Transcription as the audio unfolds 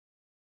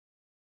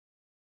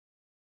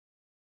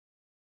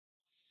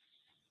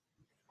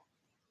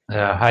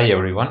Hi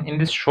everyone. In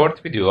this short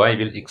video, I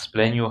will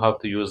explain you how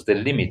to use the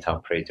limit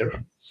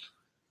operator.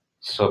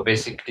 So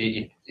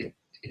basically,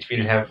 it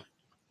will have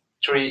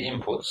three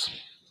inputs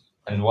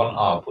and one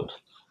output.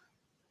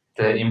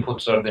 The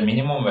inputs are the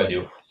minimum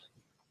value,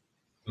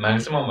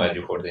 maximum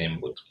value for the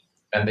input,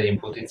 and the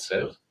input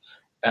itself,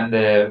 and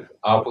the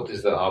output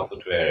is the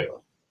output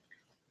variable.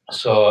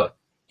 So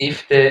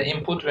if the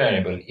input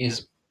variable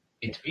is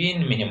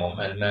between minimum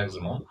and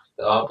maximum,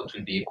 the output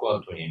will be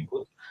equal to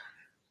input.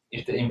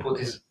 If the input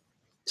is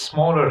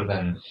smaller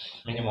than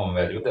minimum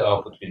value, the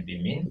output will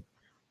be min.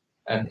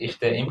 And if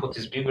the input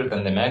is bigger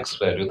than the max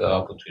value, the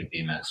output will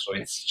be max. So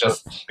it's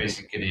just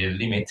basically a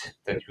limit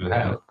that you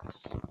have.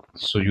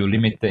 So you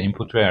limit the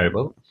input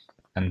variable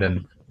and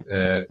then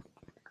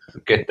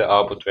get the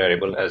output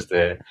variable as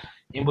the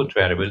input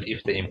variable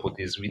if the input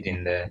is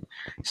within the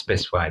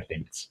specified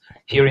limits.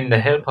 Here in the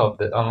help of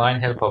the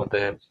online help of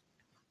the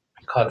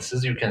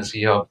CODESYS, you can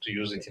see how to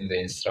use it in the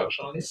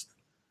instruction list.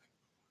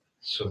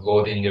 So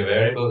loading a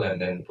variable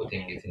and then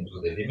putting it into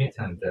the limit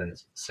and then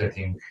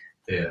setting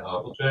the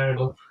output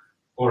variable,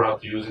 or how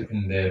to use it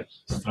in the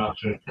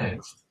structured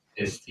text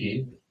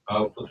st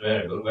output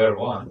variable, where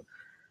one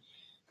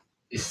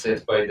is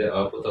set by the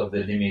output of the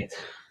limit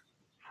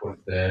for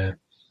this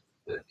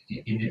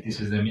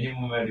is the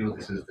minimum value,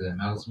 this is the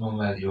maximum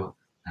value,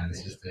 and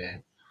this is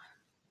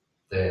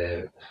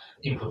the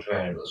input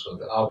variable. So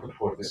the output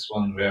for this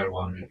one, where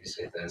one will be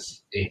set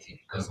as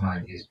 80 because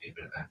 90 is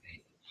bigger than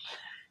 80.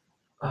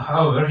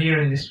 However,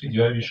 here in this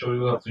video, I will show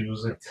you how to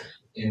use it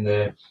in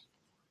the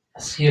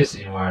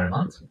CFC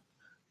environment.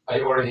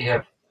 I already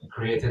have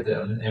created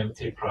an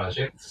empty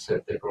project,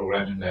 set the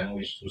programming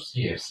language to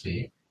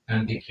CFC,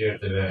 and declare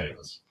the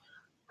variables.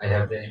 I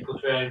have the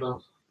input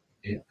variable,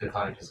 the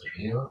type is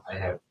real. I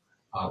have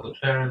output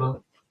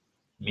variable,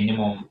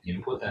 minimum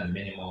input and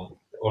minimum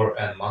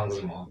and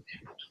maximum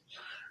input.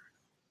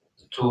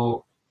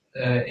 To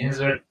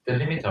insert the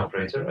limit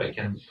operator, I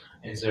can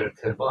insert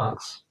a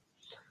box,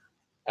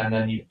 and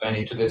then I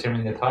need to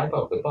determine the type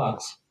of the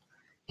box.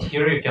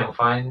 Here you can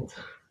find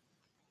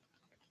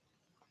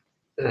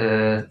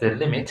the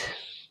limit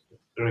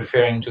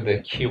referring to the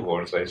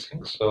keywords, I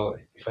think. So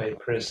if I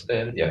press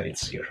L, yeah,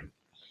 it's here.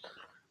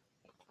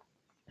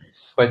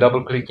 By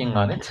double clicking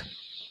on it,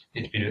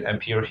 it will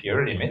appear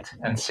here, limit.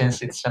 And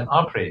since it's an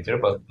operator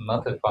but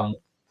not a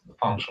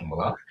function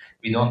block,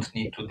 we don't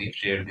need to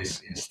declare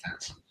this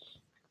instance.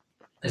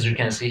 As you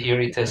can see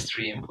here, it has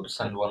three inputs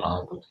and one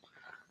output.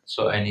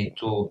 So I need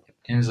to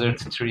insert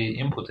three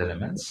input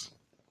elements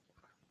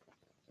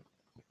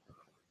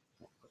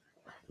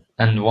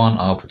and one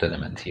output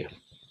element here.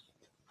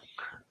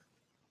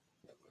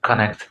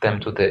 Connect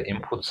them to the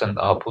inputs and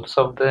outputs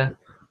of the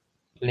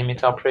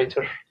limit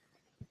operator.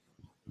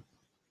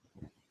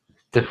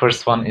 The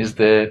first one is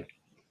the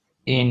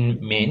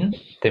min,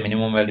 the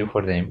minimum value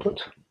for the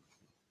input.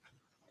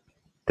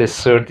 The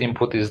third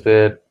input is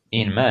the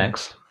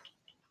max,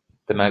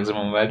 the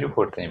maximum value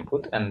for the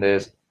input, and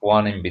the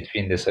one in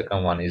between, the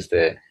second one, is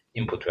the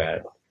input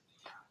variable.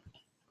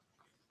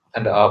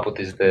 And the output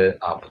is the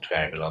output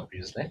variable,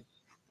 obviously.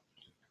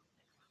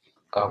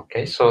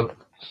 Okay, so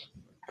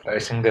I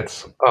think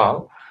that's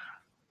all.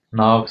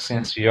 Now,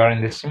 since we are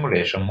in the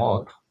simulation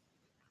mode,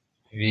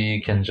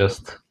 we can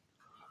just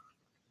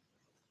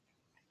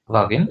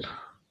log in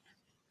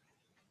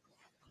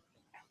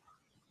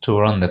to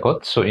run the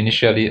code. So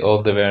initially,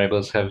 all the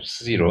variables have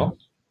 0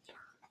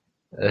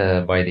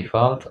 by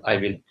default. I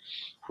will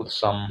put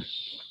some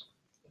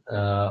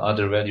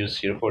other values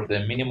here. For the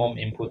minimum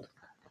input,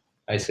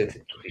 I set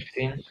it to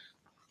 15.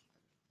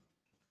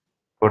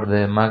 For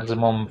the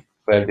maximum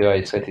value,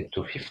 I set it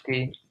to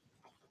 50.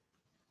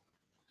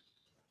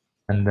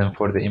 And then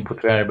for the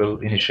input variable,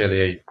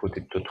 initially I put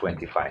it to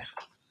 25.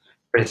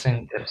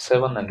 Pressing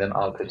F7 and then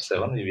Alt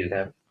F7, we will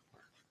have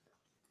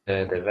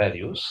the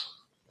values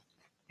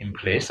in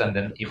place. And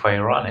then if I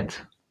run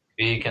it,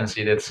 we can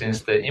see that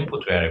since the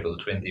input variable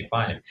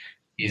 25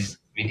 is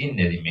within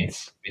the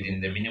limits, within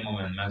the minimum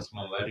and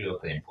maximum value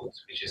of the input,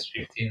 which is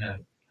 15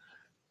 and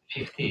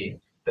 50,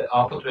 the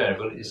output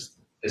variable is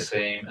the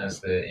same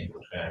as the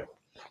input variable.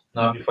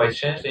 Now, if I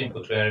change the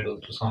input variable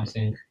to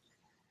something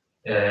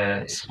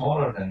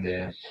smaller than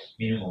the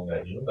minimum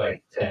value,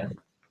 like 10,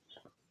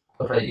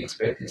 what I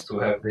expect is to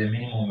have the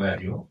minimum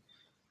value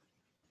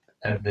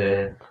at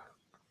the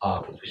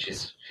output, which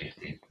is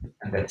 50.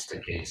 And that's the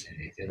case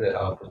indeed. The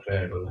output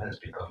variable has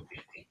become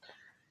 50.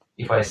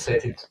 If I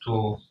set it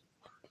to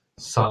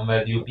some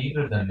value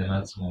bigger than the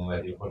maximum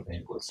value for the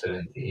input,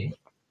 70,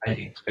 I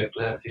expect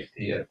to have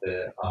 50 at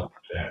the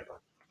output variable.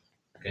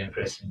 Again,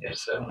 pressing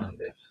F7 and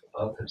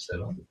Alt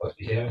F7, what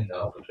we have in the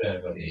output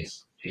variable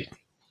is 50.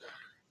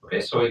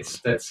 Okay, so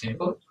it's that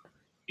simple.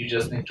 You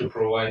just need to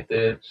provide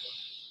the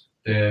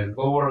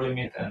lower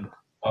limit and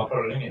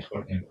upper limit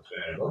for the input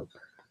variable,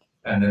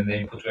 and then the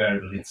input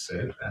variable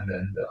itself, and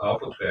then the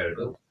output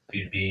variable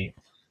will be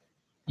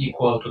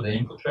equal to the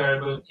input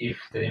variable if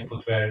the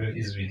input variable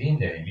is within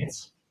the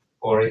limits,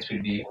 or it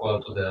will be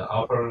equal to the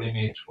upper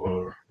limit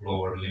or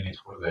lower limit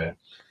for the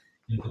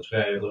input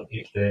variable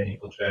if the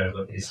input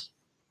variable is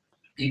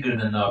bigger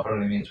than the upper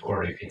limit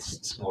or if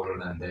it's smaller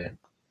than the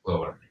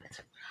lower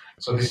limit.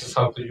 So this is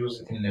how to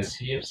use it in the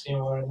CFC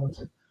environment.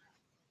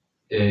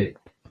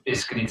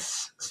 Basically,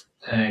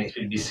 it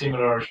will be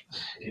similar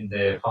in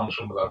the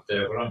function block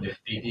diagram,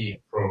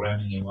 FPD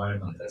programming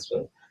environment as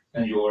well.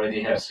 And you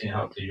already have seen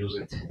how to use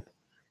it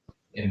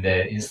in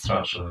the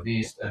instruction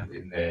list and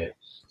in the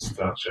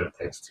structured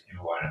text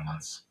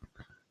environments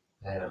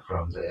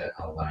from the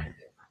outline.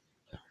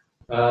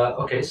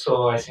 Okay,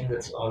 so I think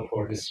that's all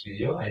for this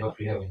video. I hope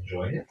you have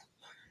enjoyed it.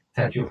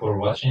 Thank you for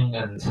watching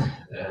and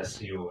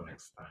see you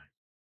next time.